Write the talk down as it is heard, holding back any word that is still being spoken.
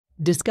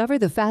Discover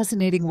the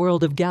fascinating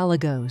world of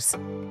galagos.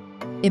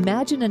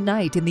 Imagine a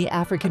night in the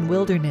African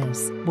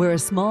wilderness where a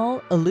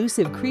small,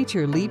 elusive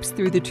creature leaps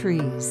through the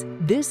trees.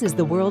 This is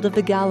the world of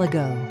the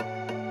galago.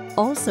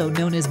 Also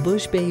known as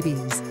bush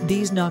babies,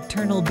 these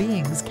nocturnal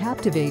beings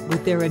captivate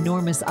with their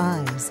enormous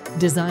eyes,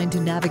 designed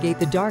to navigate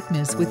the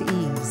darkness with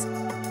ease.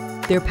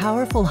 Their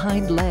powerful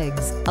hind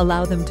legs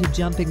allow them to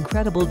jump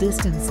incredible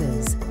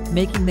distances,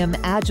 making them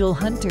agile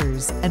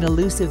hunters and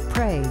elusive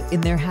prey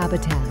in their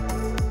habitat.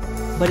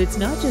 But it's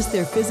not just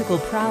their physical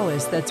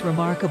prowess that's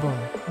remarkable.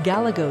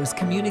 Galagos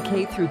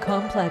communicate through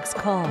complex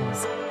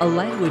calls, a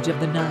language of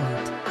the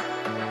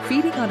night.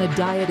 Feeding on a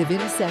diet of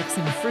insects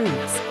and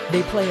fruits,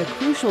 they play a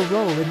crucial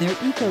role in their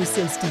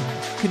ecosystem,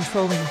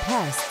 controlling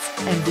pests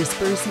and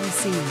dispersing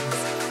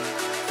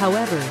seeds.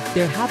 However,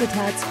 their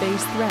habitats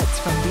face threats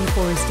from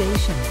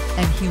deforestation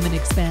and human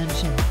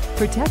expansion.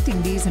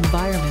 Protecting these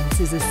environments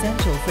is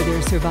essential for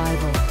their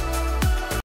survival.